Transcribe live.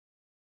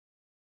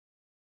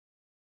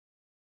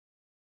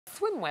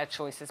swimwear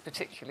choices,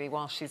 particularly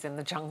while she's in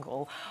the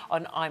jungle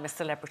on I'm a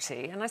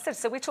Celebrity. And I said,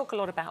 so we talk a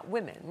lot about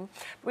women,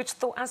 which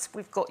thought, as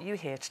we've got you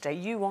here today,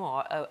 you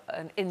are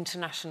an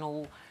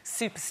international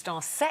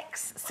superstar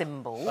sex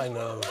symbol. I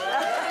know.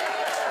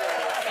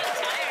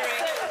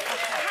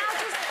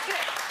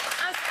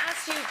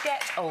 As you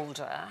get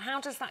older,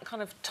 how does that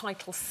kind of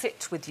title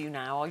sit with you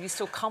now? Are you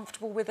still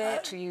comfortable with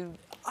it? Are you...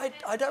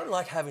 I don't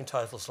like having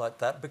titles like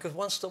that because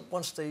once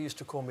they used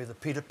to call me the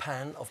Peter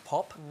Pan of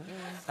pop,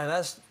 and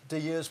as the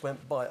years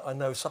went by, I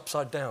know it's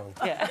upside down.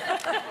 Yeah.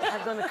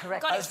 I'm going to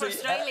correct Got it for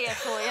Australia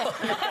for you.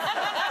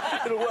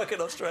 It'll work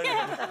in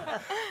Australia.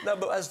 No,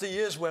 but as the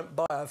years went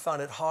by, I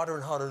found it harder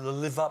and harder to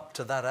live up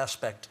to that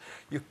aspect.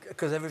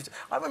 Because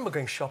I remember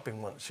going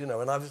shopping once, you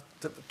know, and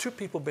the two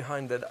people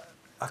behind that.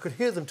 I could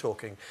hear them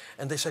talking,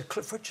 and they said,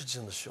 Cliff Richard's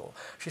in the show.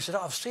 She said,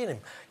 oh, I've seen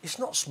him. He's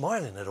not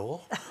smiling at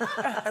all.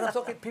 And I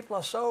thought, people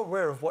are so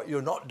aware of what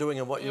you're not doing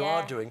and what you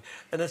are doing,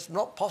 and it's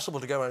not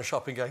possible to go around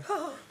shopping going,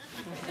 oh.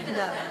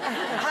 No.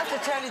 I have to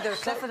tell you, though,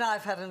 Cliff and I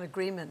have had an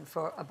agreement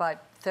for about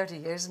 30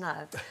 years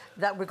now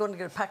that we're going to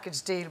get a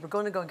package deal. We're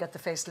going to go and get the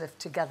facelift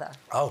together.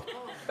 Oh.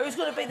 Who's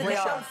going to be the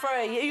get one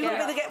free? Are you going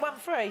to be the get one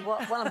free? Well,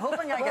 I'm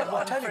hoping I get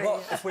one free. I'll tell you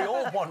what,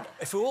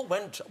 if we all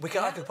went,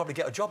 I could probably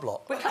get a job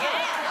lot.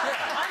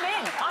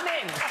 I'm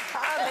in.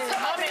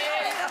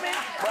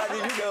 Well,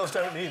 you girls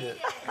don't need it.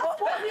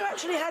 What have you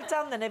actually had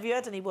done then? Have you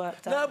had any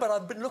work done? No, but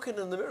I've been looking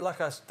in the mirror,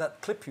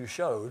 that clip you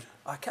showed.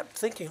 I kept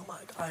thinking, oh my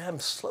God, I am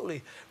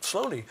slowly,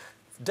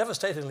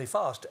 devastatingly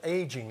fast,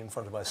 ageing in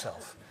front of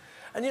myself.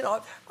 And, you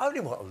know, I only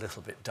want a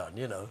little bit done,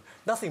 you know.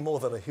 Nothing more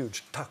than a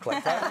huge tuck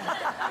like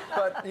that.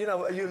 But, you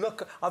know, you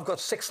look... I've got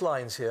 6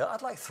 lines here.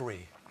 I'd like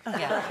 3.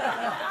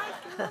 Yeah.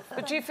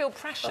 But do you feel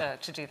pressure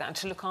to do that and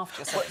to look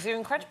after yourself? Because you're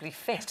incredibly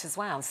fit as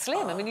well,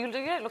 slim. I mean, you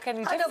don't look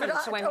any different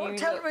to when you...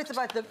 Tell Ruth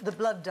about the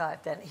blood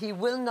diet, then. He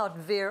will not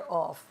veer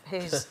off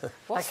his...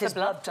 What's his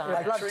blood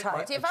diet? Blood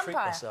type. Is he a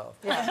vampire?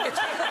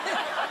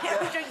 Yeah,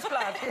 who drinks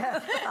blood? Yeah,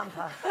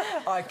 vampire.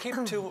 I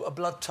keep to a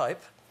blood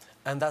type,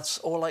 and that's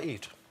all I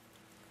eat.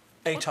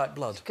 A-type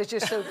blood. Because you're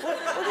so... No,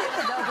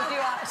 but you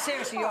are,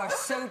 seriously, you are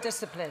so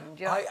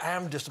disciplined. I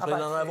am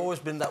disciplined, and I've always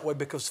been that way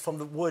because from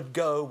the word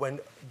go, when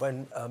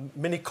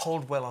Minnie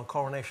Caldwell on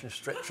Coronation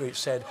Street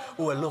said,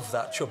 oh, I love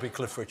that chubby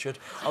Cliff Richard,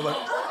 I went,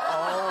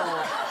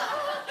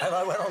 oh... And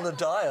I went on a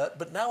diet,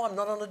 but now I'm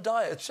not on a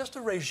diet. It's just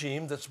a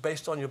regime that's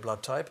based on your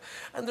blood type,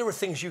 and there are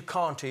things you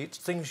can't eat,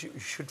 things you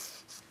should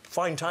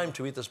find time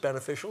to eat that's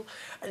beneficial,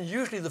 and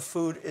usually the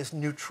food is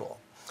neutral.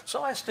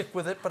 So I stick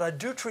with it, but I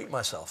do treat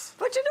myself.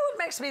 But you know what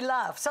makes me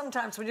laugh?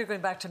 Sometimes when you're going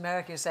back to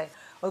America, you say,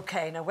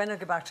 OK, now when I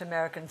go back to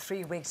America in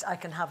 3 weeks, I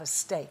can have a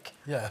steak.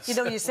 Yes. You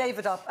know, you save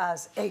it up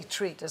as a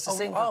treat, as a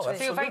single treat.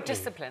 So you're very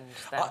disciplined,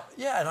 then?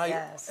 Yeah,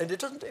 and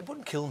it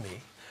wouldn't kill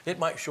me. It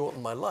might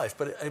shorten my life,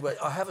 but anyway,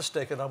 I have a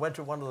steak, and I went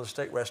to one of the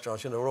steak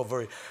restaurants, you know, they're all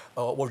very,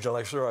 what would you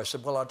like, sir? I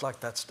said, well, I'd like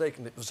that steak,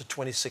 and it was a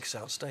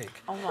 26-ounce steak.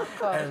 Oh, my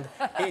God.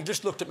 And he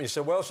just looked at me and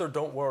said, well, sir,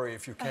 don't worry,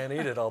 if you can't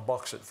eat it, I'll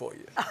box it for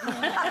you.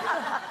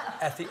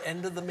 At the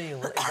end of the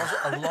meal, it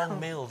wasn't a long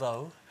meal,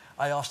 though,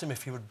 I asked him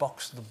if he would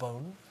box the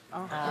bone.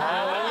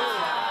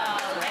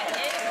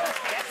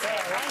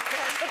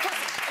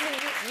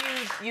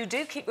 You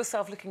do keep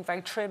yourself looking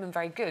very trim and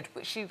very good,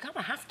 which you kind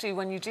of have to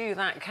when you do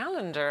that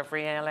calendar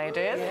every year,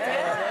 ladies.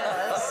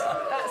 Yes.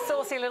 That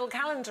saucy little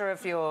calendar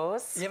of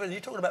yours. Yeah, but you're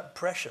talking about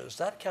pressures.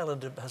 That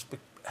calendar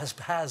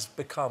has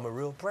become a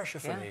real pressure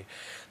for me.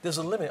 There's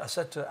a limit. I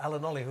said to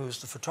Alan Ollie, who's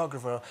the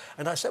photographer,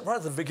 and I said right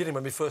at the beginning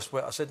when we first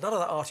went, I said, none of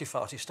that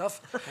arty-farty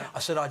stuff. I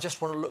said, I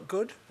just want to look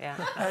good. Yeah.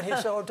 And he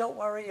said, oh, don't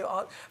worry. You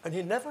are. And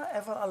he never,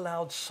 ever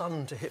allowed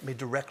sun to hit me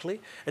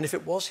directly. And if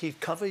it was, he'd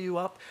cover you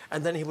up,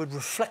 and then he would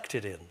reflect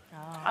it in.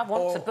 I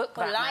want to book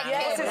that.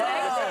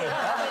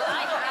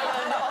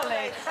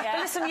 But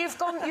listen, you've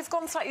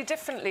gone slightly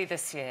differently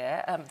this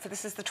year. For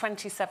this is the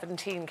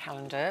 2017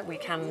 calendar, we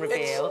can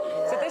reveal.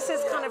 So this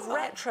is kind of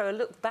retro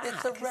look back.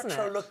 It's a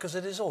retro look because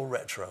it is all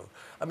retro.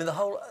 I mean,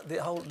 they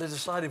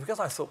decided, because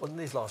I thought, well, in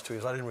these last 2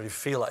 years I didn't really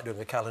feel like doing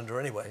a calendar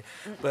anyway.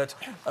 But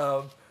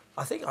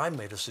I think I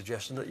made a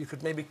suggestion that you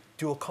could maybe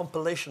do a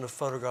compilation of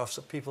photographs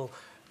that people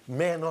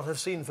may not have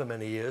seen for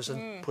many years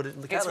and put it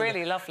in the calendar. It's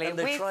really lovely.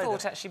 We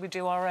thought actually we'd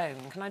do our own.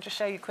 Can I just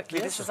show you quickly?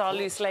 Yes, this is our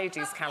Loose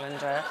Ladies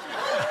calendar.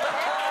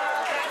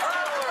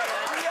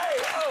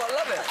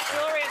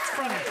 Glorious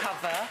front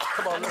cover.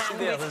 Come on, and listen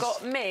then to the we've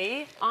got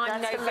me.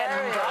 I'm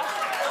November.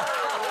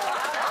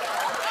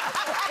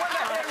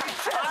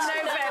 I'm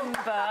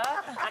November.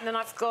 And then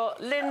I've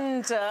got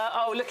Linda.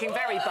 Oh, looking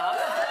very buff.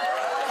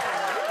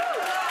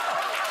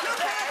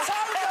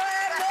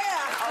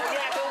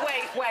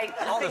 Wait,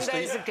 I think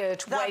those are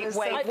good.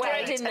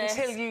 Wait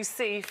until you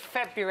see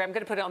February. I'm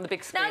going to put it on the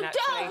big screen,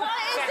 actually. No, don't! What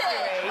is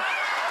February.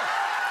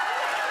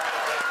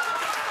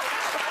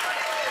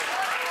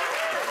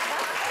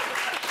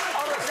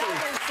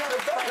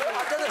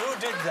 I don't know who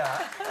did that.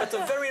 At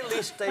the very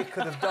least they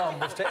could have done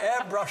was to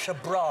airbrush a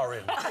bra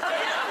in. Oh,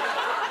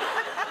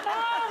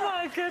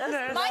 my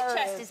goodness. My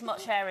chest is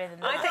much hairier than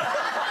that.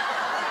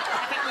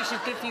 I think we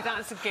should give you that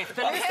as a gift.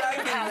 Thank you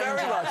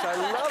very much. I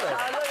love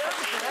it.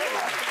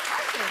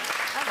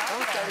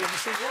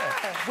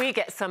 We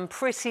get some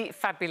pretty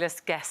fabulous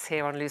guests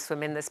here on Loose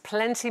Women. There's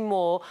plenty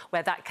more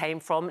where that came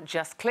from.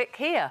 Just click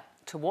here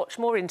to watch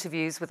more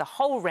interviews with a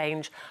whole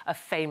range of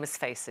famous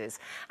faces.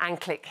 And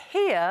click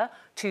here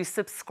to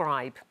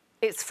subscribe.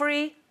 It's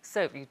free,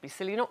 so you'd be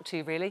silly not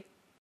to, really.